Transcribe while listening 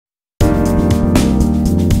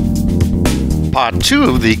Part 2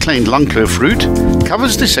 of the Klein Langkloof route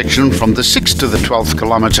covers the section from the 6th to the 12th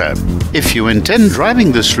kilometer. If you intend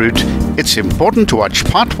driving this route, it's important to watch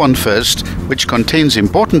Part 1 first, which contains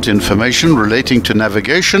important information relating to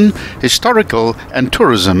navigation, historical and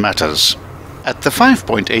tourism matters. At the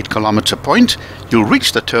 5.8 kilometer point, you'll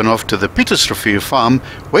reach the turnoff to the P1660 farm,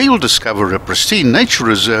 where you'll discover a pristine nature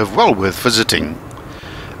reserve well worth visiting.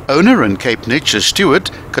 Owner and Cape Nature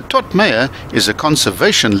steward Katot Meyer is a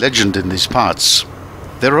conservation legend in these parts.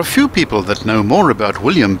 There are few people that know more about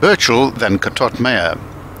William Burchell than Katot Meyer.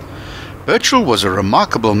 Burchell was a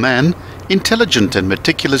remarkable man, intelligent and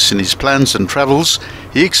meticulous in his plans and travels.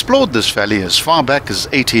 He explored this valley as far back as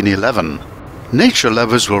 1811. Nature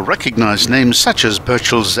lovers will recognize names such as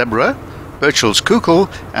Burchell's zebra, Burchell's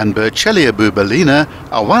kukkel and Burchellia bubelina,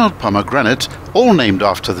 a wild pomegranate, all named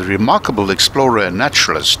after the remarkable explorer and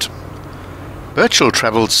naturalist. Burchell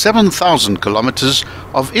travelled 7,000 kilometers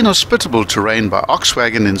of inhospitable terrain by ox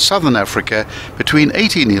wagon in southern Africa between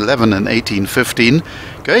 1811 and 1815,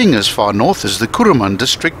 going as far north as the Kuruman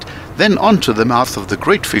district, then on to the mouth of the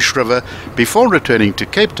Great Fish River before returning to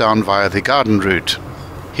Cape Town via the Garden route.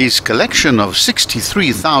 His collection of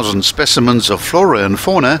 63,000 specimens of flora and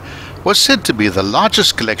fauna was said to be the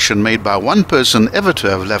largest collection made by one person ever to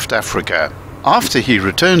have left Africa. After he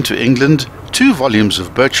returned to England, 2 volumes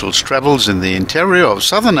of Burchell's travels in the interior of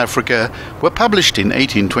southern Africa were published in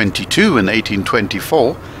 1822 and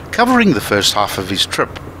 1824, covering the first half of his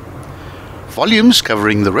trip. Volumes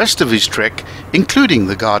covering the rest of his trek, including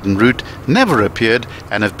the Garden route, never appeared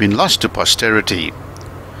and have been lost to posterity.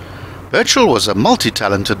 Burchell was a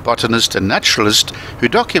multi-talented botanist and naturalist who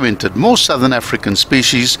documented more southern African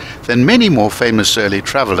species than many more famous early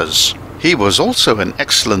travellers. He was also an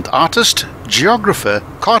excellent artist, geographer,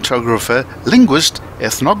 cartographer, linguist,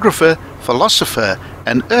 ethnographer, philosopher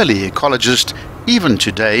and early ecologist. Even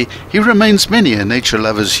today, he remains many a nature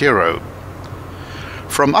lover's hero.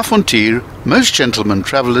 From Avontuur, most gentlemen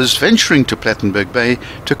travellers venturing to Plettenberg Bay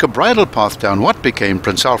took a bridle path down what became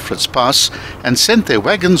Prince Alfred's Pass and sent their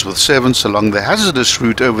wagons with servants along the hazardous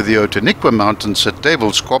route over the Outeniqua Mountains at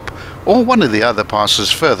Devilskop or one of the other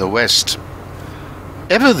passes further west.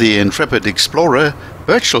 Ever the intrepid explorer,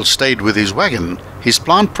 Burchell stayed with his wagon, his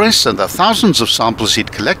plant press and the thousands of samples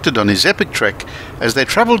he'd collected on his epic trek as they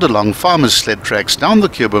travelled along farmers' sled tracks down the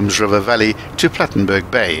Cobums River Valley to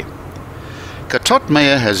Plettenberg Bay. Katot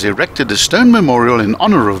Meyer has erected a stone memorial in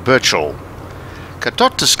honor of Burchell.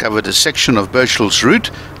 Katot discovered a section of Burchell's route,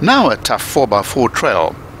 now a tough 4x4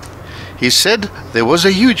 trail. He said there was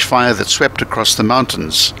a huge fire that swept across the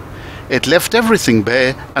mountains. It left everything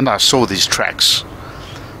bare and I saw these tracks.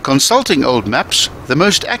 Consulting old maps, the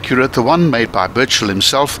most accurate the one made by Burchell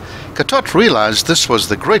himself, Katot realized this was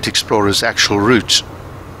the great explorer's actual route.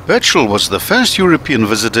 Burchell was the first European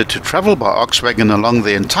visitor to travel by ox wagon along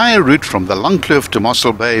the entire route from the Langkloof to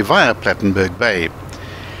Mossel Bay via Plettenberg Bay.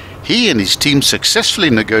 He and his team successfully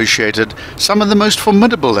negotiated some of the most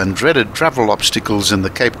formidable and dreaded travel obstacles in the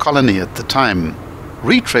Cape Colony at the time.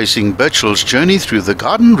 Retracing Burchell's journey through the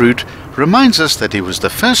Garden route reminds us that he was the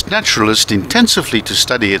first naturalist intensively to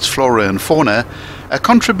study its flora and fauna, a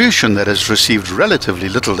contribution that has received relatively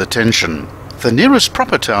little attention. The nearest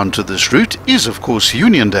proper town to this route is of course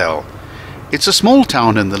Uniondale. It's a small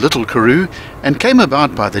town in the Little Karoo and came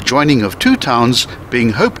about by the joining of 2 towns,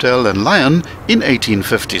 being Hopedale and Lyon, in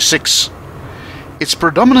 1856. It's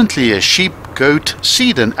predominantly a sheep, goat,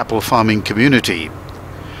 seed and apple farming community.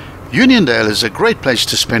 Uniondale is a great place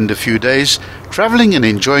to spend a few days travelling and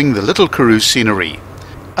enjoying the Little Karoo scenery.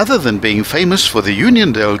 Other than being famous for the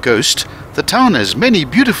Uniondale ghost, the town has many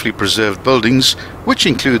beautifully preserved buildings, which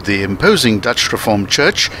include the imposing Dutch Reformed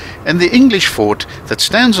church and the English fort that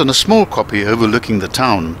stands on a small kopje overlooking the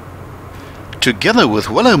town. Together with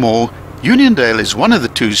Willowmore, Uniondale is one of the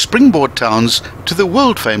 2 springboard towns to the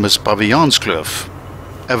world-famous Paviljoenskloof.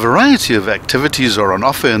 A variety of activities are on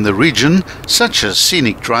offer in the region, such as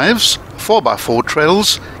scenic drives, 4x4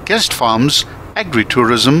 trails, guest farms,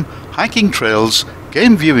 agri-tourism, hiking trails,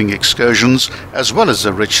 game viewing excursions, as well as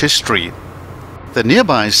a rich history. The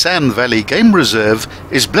nearby Sand Valley Game Reserve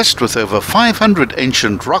is blessed with over 500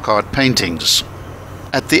 ancient rock art paintings.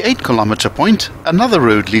 At the 8 kilometer point, another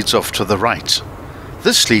road leads off to the right.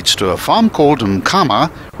 This leads to a farm called Mkama,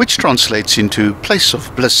 which translates into Place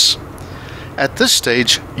of Bliss. At this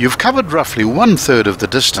stage, you've covered roughly 1/3 of the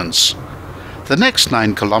distance. The next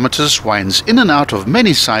 9 kilometers winds in and out of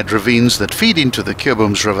many side ravines that feed into the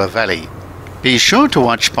Cobums River Valley. Be sure to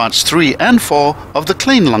watch parts 3 and 4 of the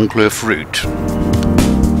Klein Langkloof route.